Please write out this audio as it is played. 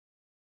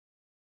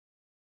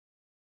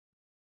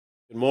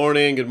Good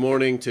morning. Good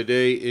morning.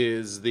 Today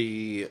is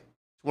the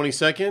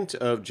 22nd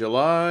of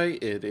July.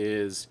 It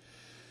is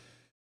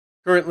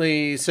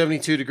currently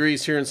 72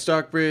 degrees here in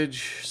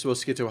Stockbridge.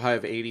 Supposed to get to a high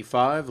of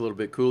 85, a little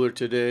bit cooler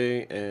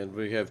today, and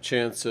we have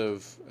chance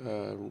of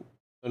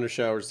thunder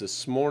showers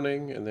this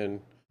morning, and then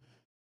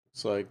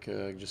it's like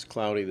just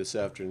cloudy this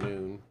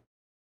afternoon.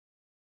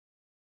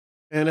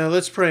 And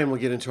let's pray and we'll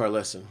get into our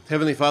lesson.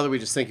 Heavenly Father, we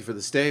just thank you for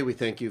this day. We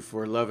thank you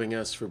for loving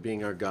us, for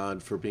being our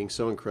God, for being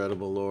so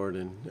incredible, Lord.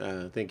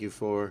 And thank you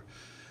for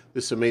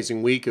this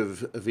amazing week of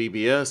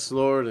EBS,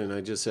 Lord. And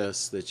I just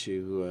ask that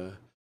you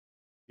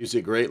use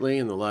it greatly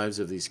in the lives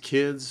of these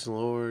kids,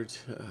 Lord.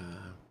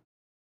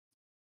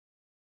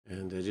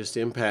 And just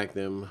impact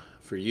them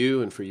for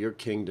you and for your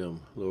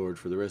kingdom, Lord,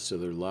 for the rest of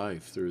their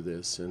life through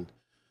this. And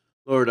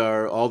Lord,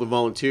 all the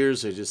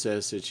volunteers, I just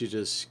ask that you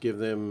just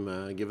give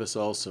us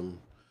all some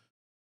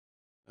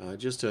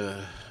just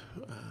a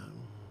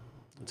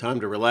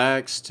time to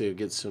relax, to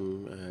get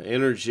some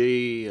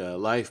energy,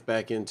 life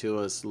back into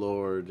us,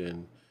 Lord,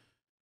 and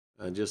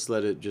just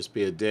let it just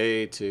be a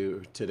day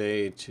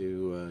today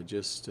to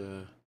get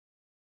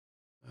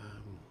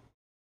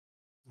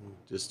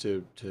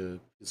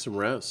some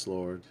rest,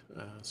 Lord,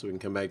 so we can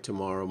come back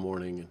tomorrow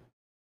morning and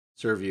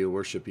serve you,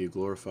 worship you,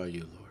 glorify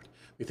you, Lord.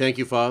 We thank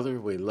you, Father.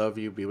 We love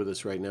you. Be with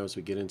us right now as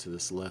we get into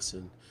this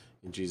lesson.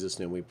 In Jesus'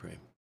 name we pray.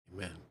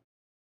 Amen.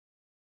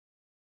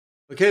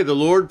 Okay, the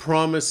Lord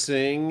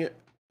promising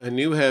a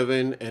new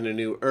heaven and a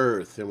new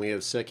earth. And we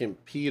have 2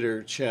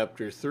 Peter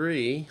chapter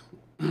 3,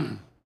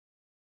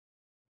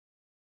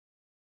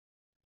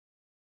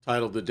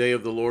 titled The Day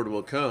of the Lord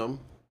Will Come.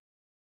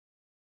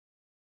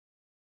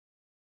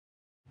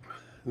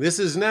 This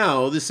is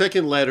now the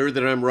second letter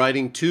that I'm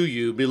writing to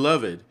you,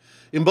 beloved.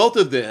 In both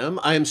of them,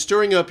 I am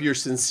stirring up your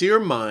sincere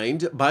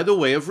mind by the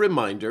way of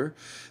reminder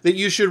that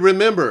you should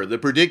remember the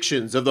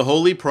predictions of the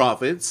holy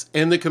prophets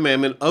and the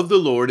commandment of the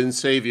Lord and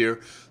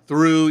Savior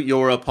through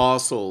your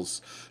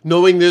apostles.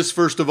 Knowing this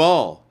first of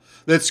all,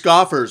 that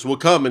scoffers will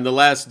come in the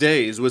last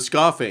days with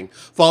scoffing,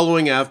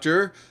 following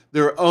their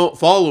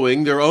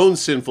own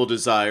sinful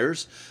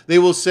desires. They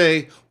will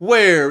say,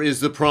 "Where is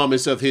the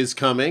promise of his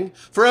coming?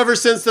 For ever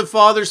since the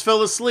fathers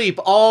fell asleep,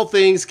 all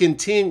things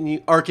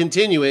are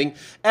continuing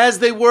as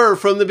they were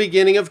from the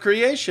beginning of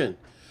creation."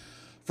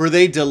 For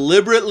they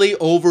deliberately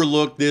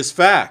overlooked this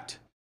fact,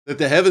 that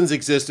the heavens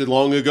existed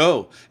long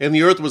ago, and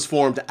the earth was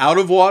formed out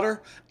of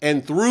water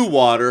and through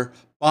water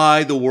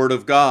by the word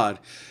of God,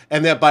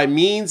 and that by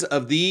means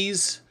of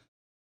these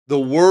the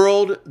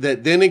world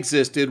that then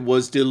existed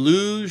was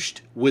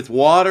deluged with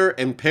water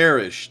and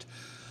perished.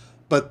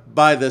 But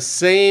by the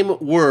same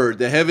word,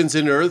 the heavens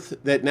and earth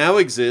that now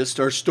exist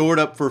are stored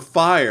up for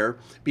fire,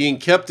 being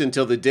kept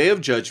until the day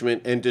of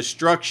judgment and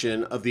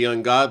destruction of the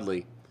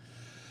ungodly.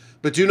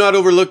 But do not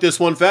overlook this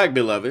one fact,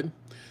 beloved,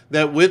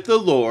 that with the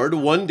Lord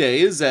 1 day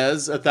is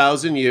as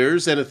 1,000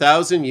 years, and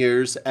 1,000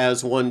 years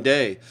as 1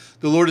 day.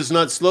 The Lord is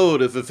not slow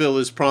to fulfill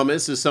his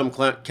promise, as some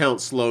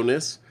count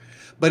slowness,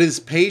 but is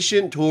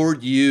patient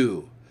toward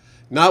you,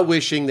 not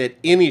wishing that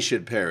any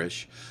should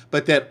perish,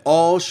 but that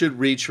all should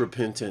reach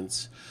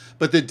repentance.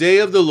 But the day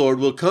of the Lord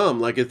will come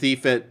like a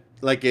thief,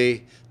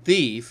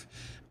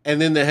 and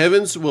then the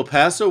heavens will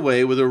pass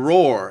away with a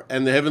roar,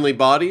 and the heavenly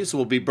bodies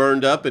will be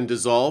burned up and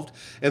dissolved,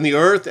 and the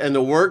earth and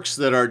the works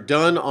that are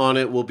done on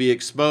it will be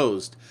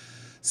exposed.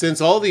 Since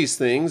all these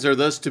things are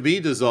thus to be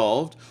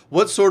dissolved,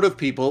 what sort of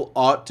people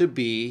ought you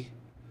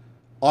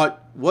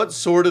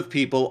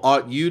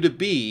to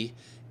be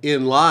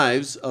in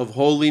lives of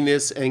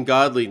holiness and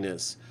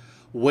godliness,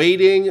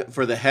 waiting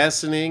for the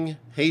hastening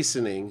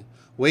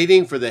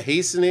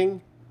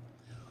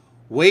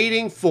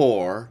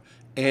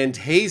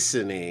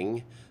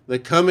the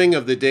coming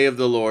of the day of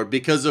the Lord,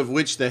 because of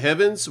which the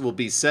heavens will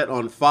be set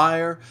on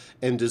fire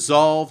and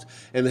dissolved,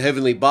 and the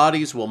heavenly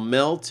bodies will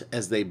melt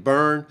as they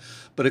burn.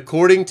 But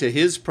according to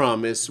his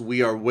promise,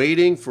 we are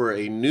waiting for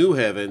a new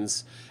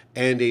heavens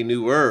and a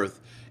new earth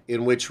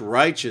in which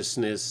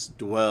righteousness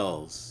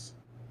dwells.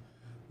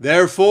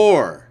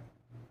 Therefore,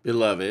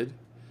 beloved,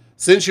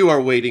 since you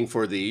are waiting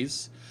for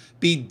these,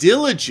 be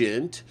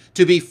diligent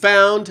to be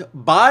found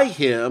by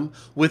him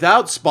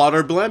without spot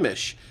or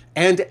blemish,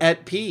 and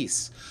at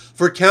peace.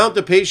 For count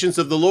the patience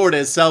of the Lord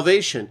as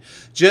salvation,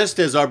 just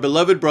as our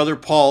beloved brother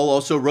Paul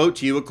also wrote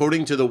to you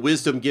according to the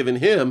wisdom given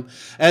him,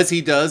 as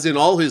he does in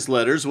all his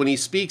letters when he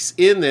speaks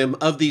in them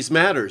of these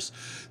matters.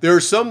 There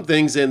are some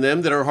things in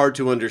them that are hard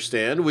to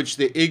understand, which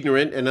the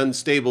ignorant and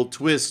unstable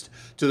twist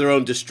to their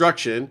own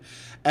destruction,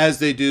 as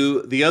they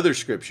do the other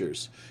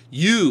scriptures.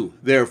 You,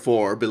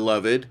 therefore,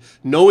 beloved,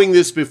 knowing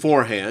this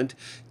beforehand,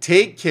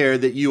 take care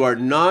that you are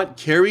not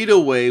carried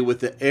away with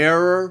the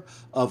error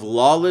of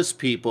lawless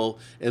people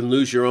and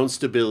lose your own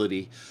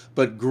stability,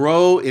 but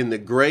grow in the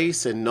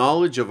grace and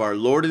knowledge of our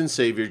Lord and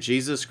Savior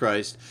Jesus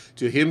Christ.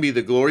 To him be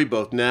the glory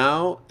both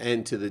now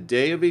and to the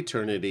day of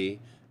eternity.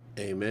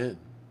 Amen.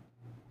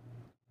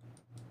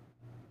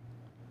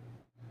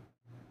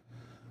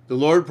 The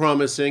Lord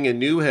promising a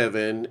new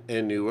heaven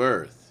and new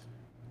earth.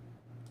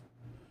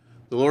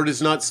 The Lord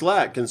is not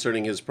slack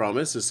concerning his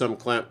promise, as some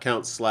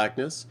count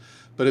slackness,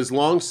 but is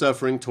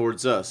long-suffering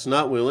towards us,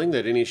 not willing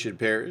that any should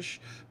perish,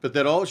 but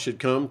that all should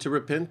come to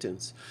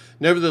repentance.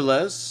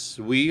 Nevertheless,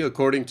 we,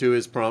 according to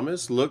his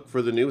promise, look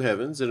for the new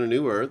heavens and a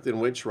new earth in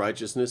which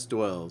righteousness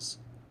dwells.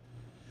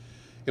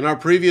 In our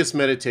previous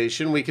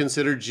meditation, we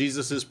considered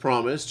Jesus'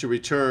 promise to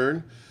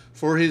return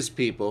for his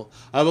people.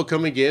 I will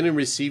come again and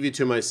receive you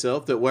to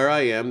myself, that where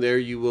I am, there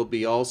you will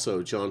be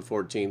also. John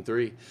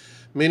 14:3.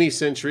 Many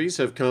centuries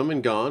have come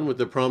and gone with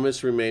the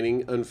promise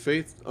remaining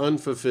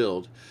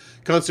unfulfilled.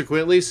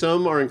 Consequently,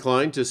 some are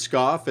inclined to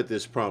scoff at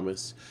this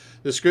promise.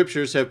 The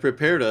Scriptures have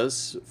prepared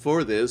us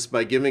for this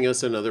by giving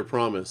us another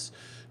promise.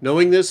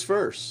 Knowing this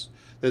first,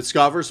 that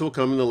scoffers will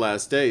come in the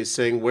last days,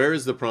 saying, where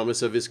is the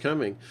promise of his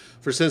coming?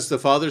 For since the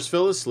fathers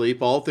fell asleep,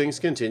 all things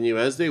continue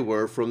as they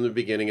were from the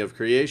beginning of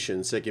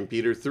creation. 2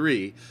 Peter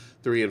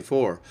 3:3 and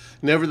 4.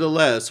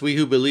 Nevertheless, we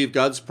who believe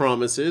God's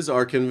promises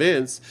are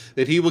convinced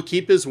that he will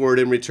keep his word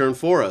and return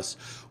for us.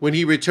 When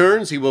he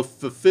returns, he will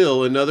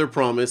fulfill another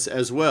promise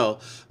as well,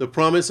 the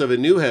promise of a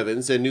new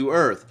heavens and new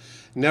earth.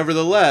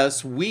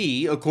 Nevertheless,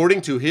 we,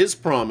 according to his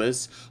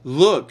promise,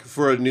 look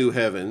for a new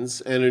heavens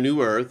and a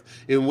new earth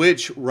in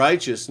which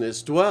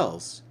righteousness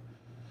dwells.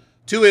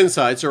 Two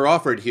insights are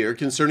offered here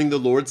concerning the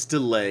Lord's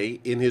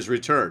delay in his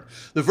return.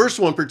 The first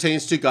one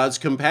pertains to God's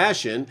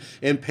compassion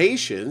and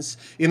patience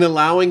in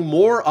allowing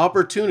more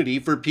opportunity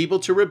for people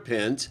to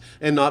repent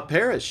and not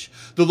perish.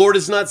 The Lord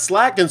is not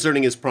slack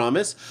concerning his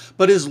promise,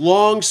 but is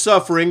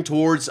long-suffering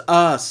towards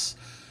us,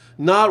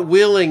 not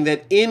willing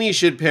that any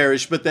should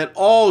perish, but that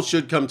all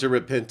should come to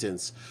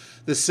repentance.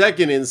 The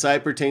second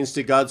insight pertains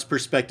to God's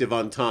perspective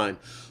on time.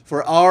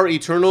 For our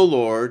eternal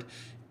Lord,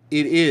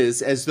 it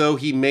is as though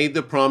he made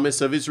the promise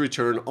of his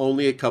return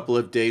only a couple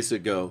of days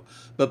ago.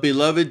 But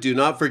beloved, do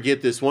not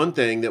forget this one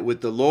thing, that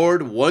with the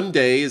Lord, one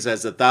day is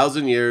as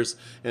 1,000 years,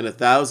 and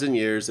 1,000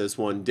 years as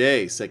one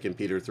day. 2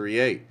 Peter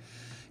 3:8.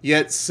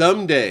 Yet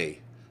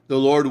someday the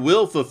Lord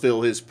will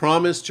fulfill his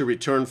promise to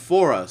return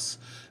for us.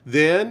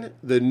 Then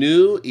the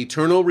new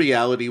eternal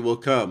reality will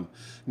come.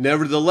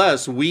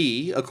 Nevertheless,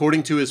 we,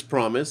 according to his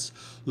promise,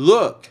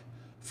 look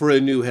for a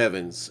new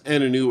heavens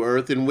and a new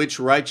earth in which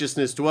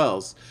righteousness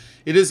dwells.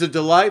 It is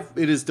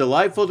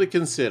delightful to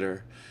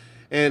consider.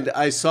 And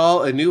I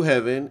saw a new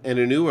heaven and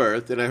a new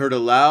earth, and I heard a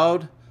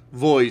loud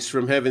voice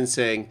from heaven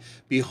saying,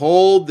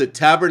 behold, the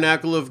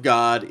tabernacle of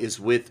God is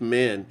with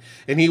men,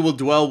 and he will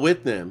dwell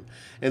with them,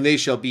 and they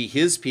shall be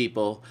his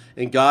people,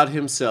 and God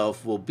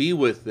himself will be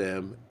with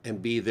them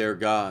and be their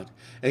God.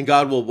 And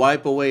God will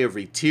wipe away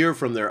every tear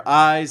from their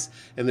eyes,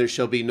 and there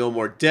shall be no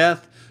more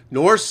death,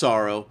 nor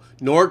sorrow,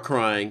 nor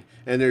crying,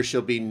 and there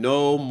shall be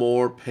no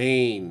more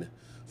pain,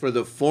 for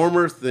the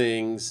former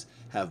things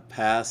have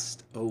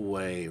passed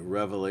away.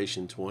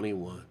 Revelation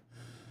 21.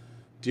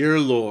 Dear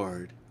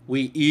Lord,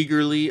 we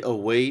eagerly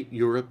await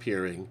your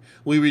appearing.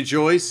 We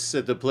rejoice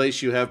at the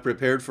place you have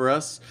prepared for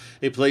us,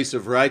 a place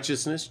of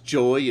righteousness,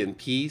 joy, and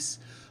peace.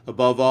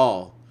 Above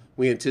all,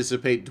 we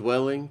anticipate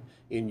dwelling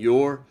in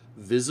your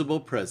visible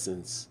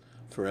presence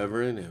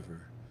forever and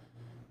ever.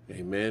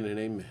 Amen and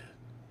amen.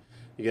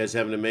 You guys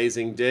have an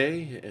amazing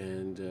day,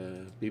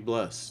 and be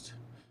blessed.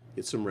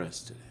 Get some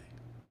rest today.